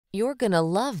You're gonna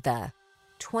love the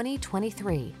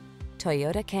 2023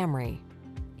 Toyota Camry.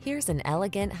 Here's an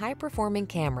elegant, high-performing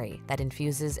Camry that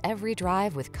infuses every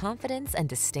drive with confidence and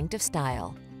distinctive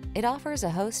style. It offers a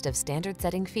host of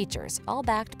standard-setting features, all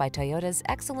backed by Toyota's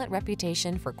excellent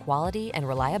reputation for quality and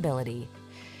reliability.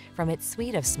 From its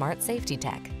suite of smart safety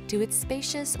tech, to its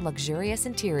spacious, luxurious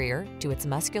interior, to its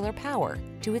muscular power,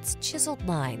 to its chiseled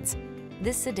lines,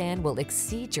 this sedan will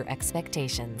exceed your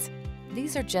expectations.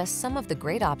 These are just some of the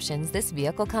great options this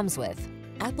vehicle comes with: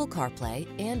 Apple CarPlay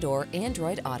and/or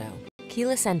Android Auto,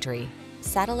 keyless entry,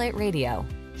 satellite radio,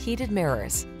 heated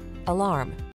mirrors,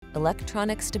 alarm,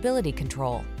 electronic stability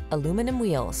control, aluminum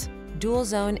wheels, dual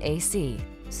zone AC,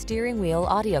 steering wheel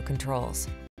audio controls,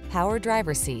 power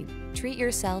driver seat. Treat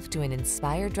yourself to an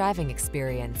inspired driving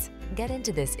experience. Get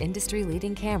into this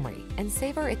industry-leading Camry and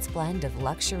savor its blend of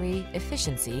luxury,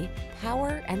 efficiency,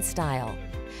 power, and style.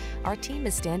 Our team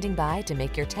is standing by to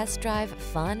make your test drive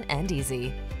fun and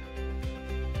easy.